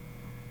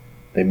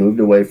 They moved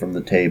away from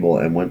the table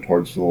and went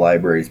towards the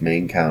library's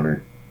main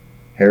counter.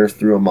 Harris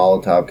threw a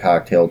Molotov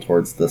cocktail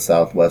towards the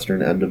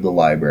southwestern end of the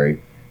library,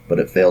 but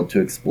it failed to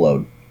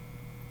explode.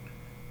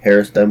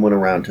 Harris then went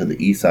around to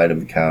the east side of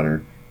the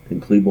counter,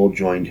 and Klebold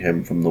joined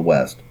him from the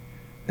west.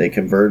 They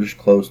converged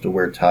close to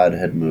where Todd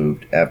had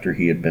moved after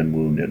he had been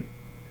wounded.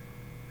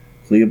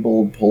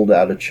 Klebold pulled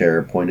out a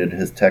chair, pointed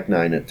his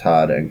Tech-9 at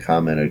Todd, and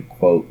commented,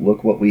 quote,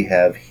 "Look what we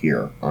have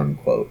here,"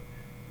 unquote.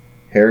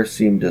 Harris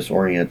seemed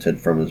disoriented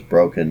from his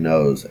broken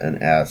nose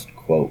and asked,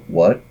 quote,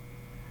 "What?"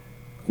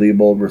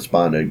 Klebold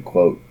responded,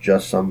 quote,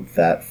 "Just some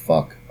fat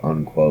fuck,"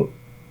 unquote.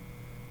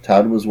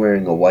 Todd was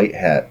wearing a white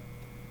hat.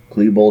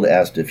 Klebold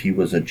asked if he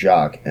was a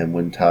jock, and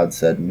when Todd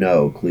said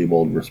no,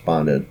 Klebold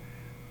responded,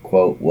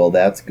 quote, "Well,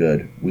 that's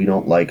good. We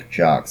don't like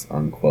jocks,"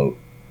 unquote.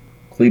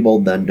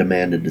 Klebold then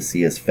demanded to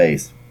see his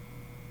face.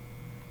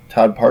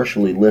 Todd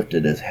partially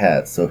lifted his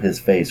hat so his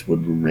face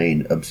would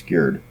remain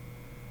obscured.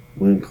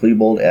 When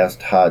Klebold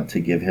asked Todd to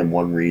give him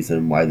one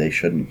reason why they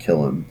shouldn't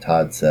kill him,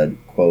 Todd said,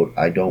 quote,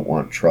 "I don't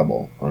want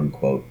trouble,"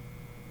 unquote.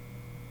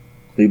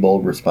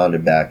 Klebold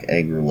responded back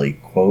angrily,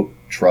 quote,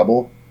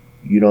 "Trouble?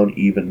 You don't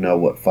even know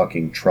what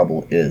fucking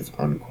trouble is,"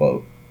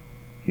 unquote.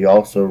 He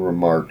also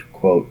remarked,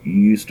 quote, "You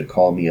used to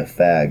call me a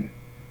fag.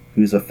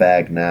 Who's a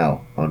fag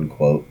now?"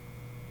 unquote.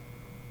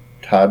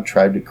 Todd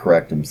tried to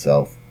correct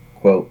himself.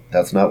 Quote,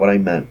 "That's not what I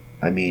meant.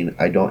 I mean,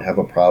 I don't have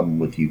a problem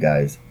with you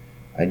guys.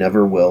 I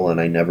never will and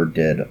I never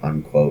did,"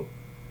 unquote.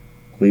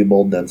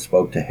 Klebold then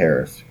spoke to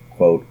Harris,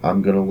 quote,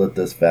 "I'm gonna let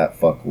this fat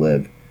fuck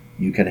live.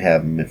 You can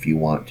have him if you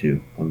want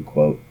to,"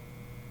 unquote.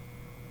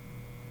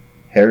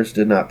 Harris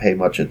did not pay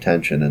much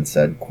attention and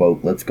said, quote,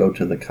 "Let's go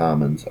to the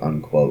commons,"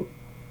 unquote.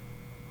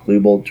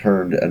 Klebold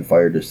turned and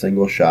fired a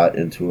single shot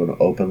into an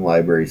open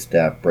library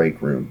staff break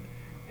room,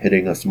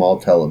 hitting a small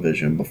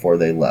television before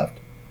they left.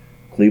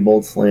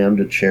 Klebold slammed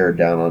a chair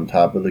down on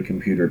top of the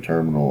computer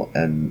terminal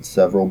and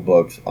several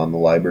books on the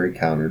library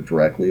counter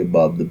directly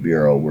above the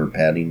bureau where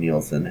Patty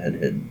Nielsen had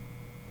hidden.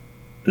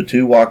 The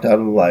two walked out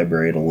of the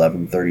library at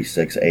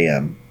 11:36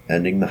 a.m.,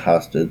 ending the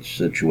hostage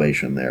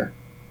situation there.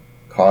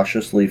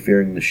 Cautiously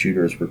fearing the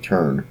shooter's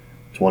return,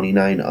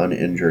 29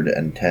 uninjured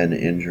and 10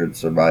 injured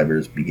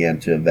survivors began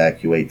to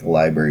evacuate the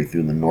library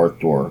through the north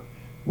door,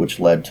 which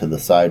led to the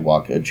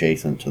sidewalk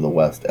adjacent to the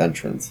west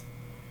entrance.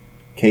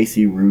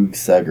 Casey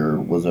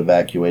Ruegseger was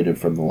evacuated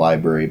from the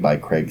library by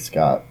Craig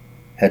Scott.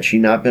 Had she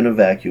not been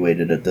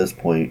evacuated at this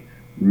point,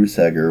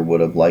 Ruegseger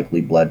would have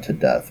likely bled to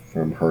death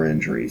from her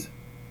injuries.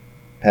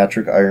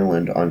 Patrick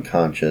Ireland,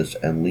 unconscious,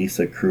 and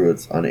Lisa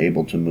Kruitz,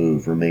 unable to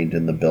move, remained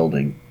in the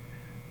building.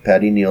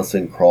 Patty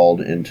Nielsen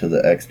crawled into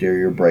the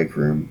exterior break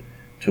room,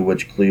 to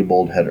which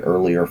Klebold had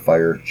earlier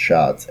fired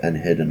shots, and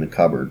hid in a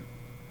cupboard.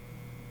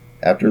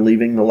 After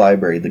leaving the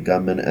library, the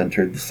gunmen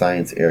entered the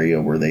science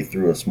area where they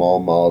threw a small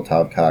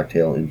Molotov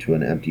cocktail into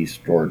an empty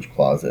storage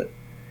closet.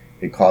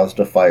 It caused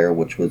a fire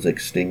which was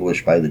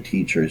extinguished by the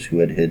teachers who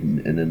had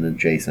hidden in an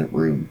adjacent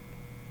room.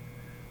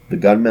 The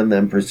gunmen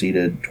then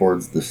proceeded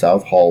towards the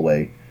south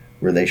hallway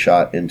where they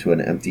shot into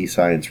an empty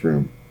science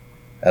room.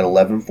 At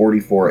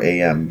 11:44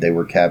 a.m., they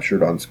were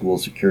captured on school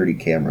security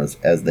cameras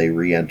as they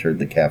re-entered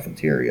the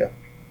cafeteria.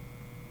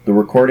 The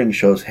recording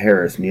shows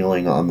Harris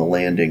kneeling on the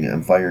landing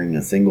and firing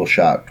a single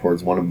shot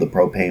towards one of the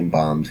propane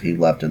bombs he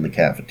left in the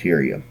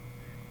cafeteria,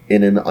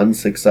 in an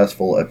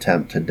unsuccessful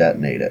attempt to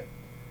detonate it.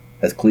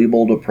 As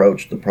Klebold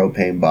approached the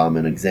propane bomb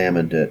and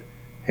examined it,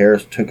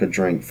 Harris took a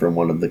drink from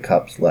one of the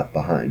cups left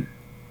behind.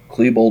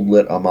 Klebold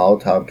lit a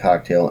Molotov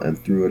cocktail and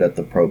threw it at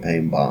the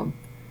propane bomb.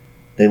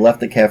 They left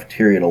the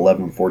cafeteria at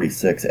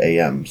 11:46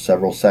 a.m.,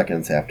 several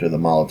seconds after the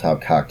Molotov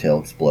cocktail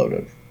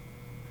exploded.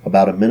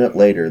 About a minute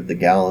later, the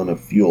gallon of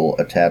fuel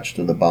attached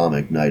to the bomb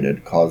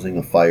ignited, causing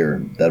a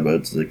fire that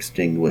was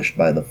extinguished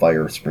by the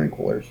fire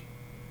sprinklers.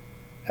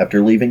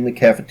 After leaving the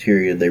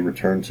cafeteria, they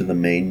returned to the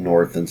main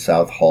north and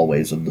south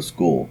hallways of the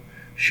school,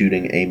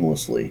 shooting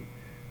aimlessly.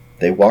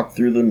 They walked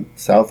through the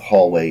south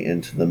hallway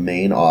into the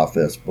main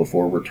office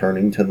before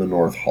returning to the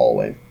north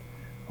hallway.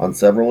 On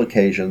several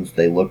occasions,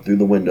 they looked through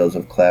the windows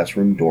of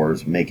classroom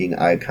doors, making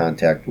eye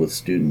contact with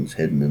students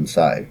hidden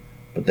inside,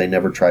 but they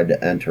never tried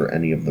to enter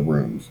any of the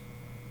rooms.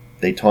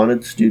 They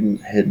taunted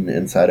students hidden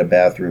inside a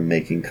bathroom,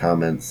 making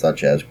comments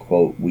such as,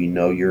 quote, "We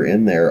know you're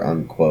in there,"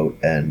 unquote,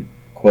 and,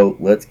 quote,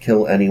 "Let's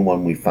kill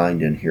anyone we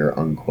find in here,"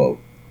 unquote,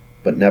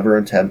 but never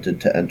attempted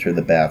to enter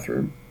the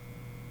bathroom.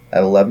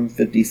 At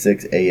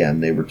 11:56 a.m.,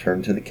 they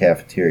returned to the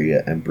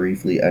cafeteria and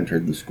briefly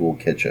entered the school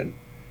kitchen.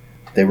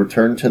 They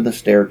returned to the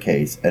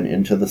staircase and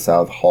into the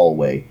south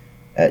hallway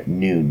at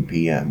noon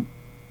p.m.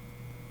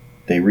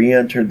 They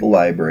re-entered the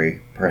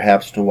library,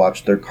 perhaps to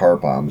watch their car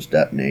bombs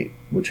detonate,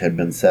 which had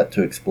been set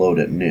to explode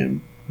at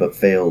noon, but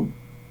failed.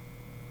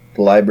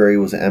 The library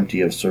was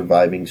empty of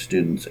surviving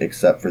students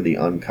except for the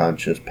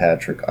unconscious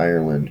Patrick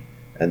Ireland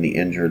and the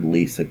injured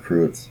Lisa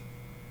Kreutz.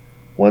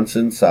 Once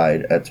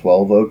inside, at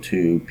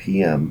 12:02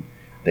 p.m.,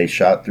 they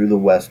shot through the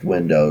west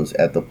windows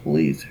at the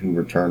police, who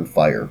returned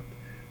fire.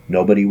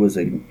 Nobody was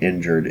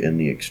injured in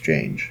the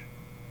exchange.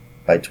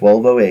 By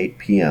 12:08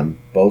 p.m.,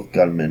 both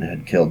gunmen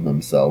had killed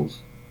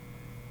themselves.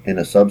 In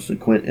a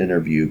subsequent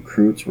interview,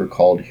 Kreutz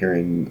recalled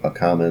hearing a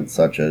comment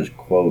such as,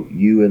 quote,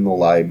 "You in the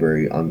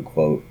library,"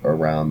 unquote,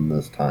 around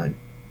this time.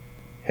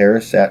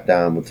 Harris sat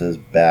down with his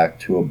back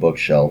to a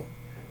bookshelf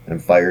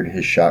and fired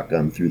his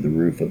shotgun through the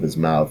roof of his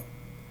mouth.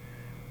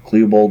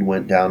 Klebold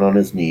went down on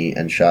his knee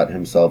and shot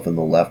himself in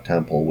the left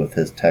temple with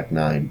his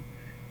Tech-9.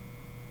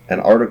 An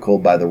article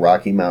by the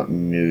Rocky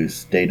Mountain News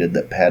stated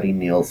that Patty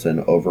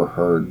Nielsen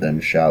overheard them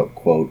shout,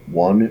 quote,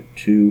 "1,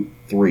 2,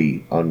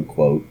 3,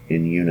 unquote,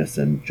 in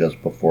unison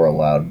just before a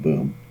loud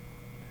boom.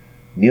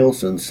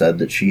 Nielsen said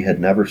that she had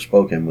never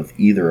spoken with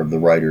either of the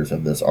writers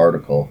of this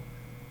article,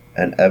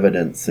 and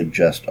evidence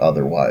suggests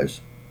otherwise.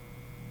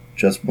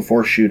 Just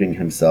before shooting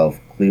himself,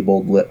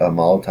 Klebold lit a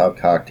Molotov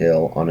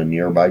cocktail on a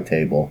nearby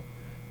table,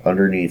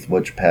 underneath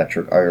which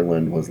Patrick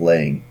Ireland was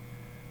laying,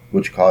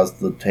 which caused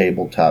the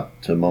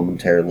tabletop to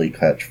momentarily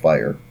catch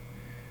fire.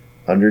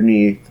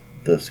 Underneath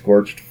the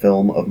scorched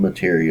film of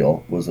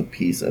material was a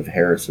piece of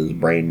Harris's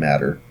brain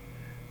matter,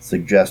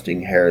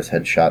 suggesting Harris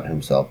had shot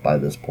himself by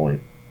this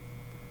point.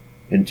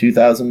 In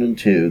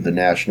 2002, the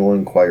National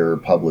Enquirer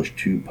published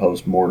 2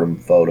 post-mortem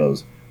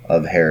photos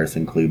of Harris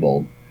and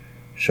Klebold,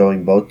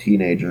 showing both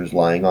teenagers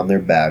lying on their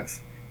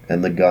backs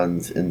and the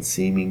guns in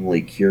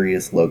seemingly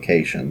curious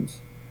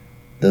locations.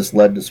 This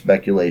led to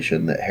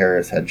speculation that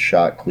Harris had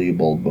shot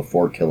Klebold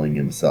before killing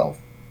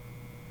himself.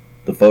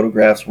 The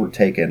photographs were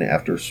taken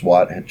after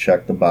SWAT had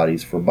checked the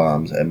bodies for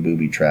bombs and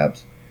booby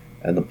traps,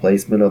 and the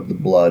placement of the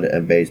blood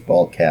and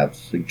baseball caps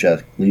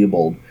suggests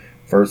Klebold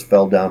first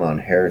fell down on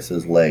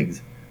Harris's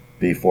legs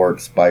before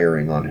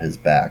expiring on his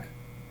back.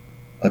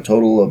 A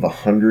total of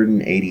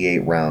 188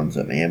 rounds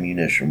of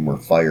ammunition were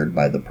fired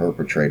by the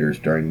perpetrators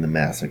during the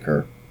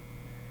massacre.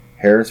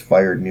 Harris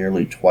fired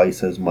nearly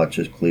twice as much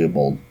as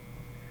Klebold.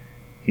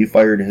 He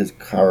fired his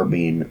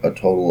carbine a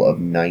total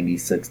of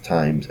 96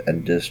 times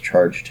and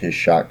discharged his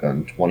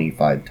shotgun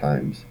 25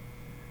 times.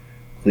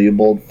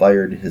 Klebold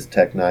fired his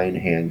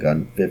Tech-9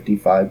 handgun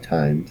 55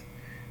 times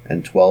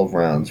and 12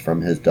 rounds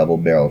from his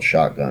double-barreled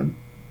shotgun.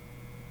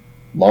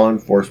 Law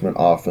enforcement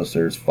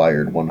officers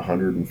fired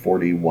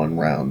 141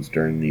 rounds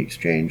during the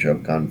exchange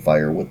of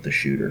gunfire with the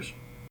shooters.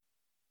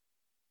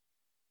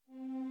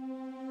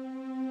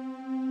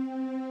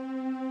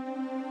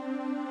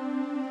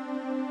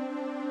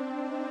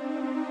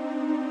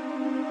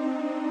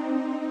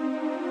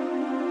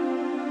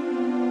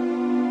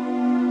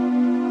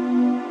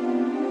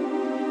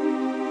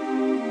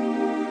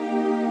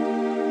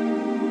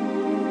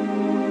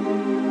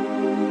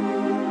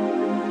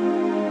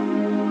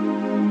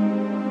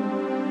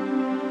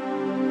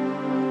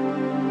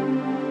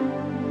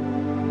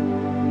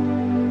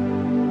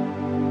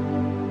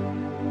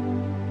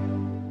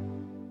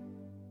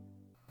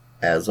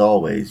 As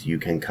always, you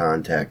can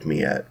contact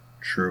me at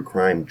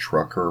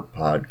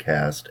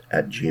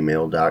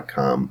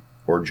truecrimetruckerpodcast@gmail.com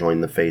or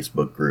join the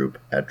Facebook group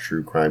at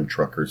True Crime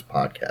Truckers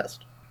Podcast.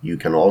 You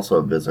can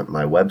also visit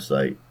my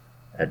website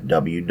at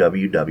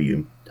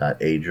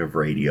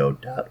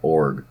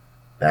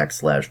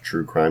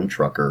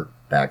www.ageofradio.org/truecrimetrucker/.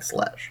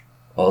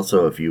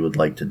 Also, if you would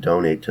like to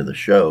donate to the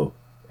show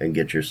and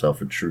get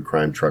yourself a True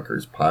Crime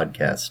Truckers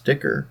Podcast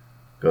sticker,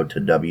 go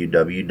to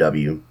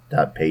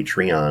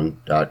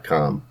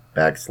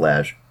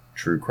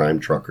www.patreon.com/True Crime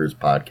Truckers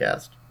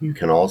Podcast. You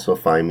can also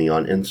find me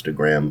on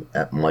Instagram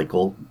at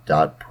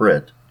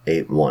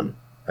michael.pritt81.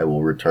 I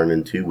will return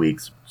in 2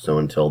 weeks, so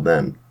until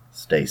then,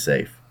 stay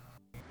safe.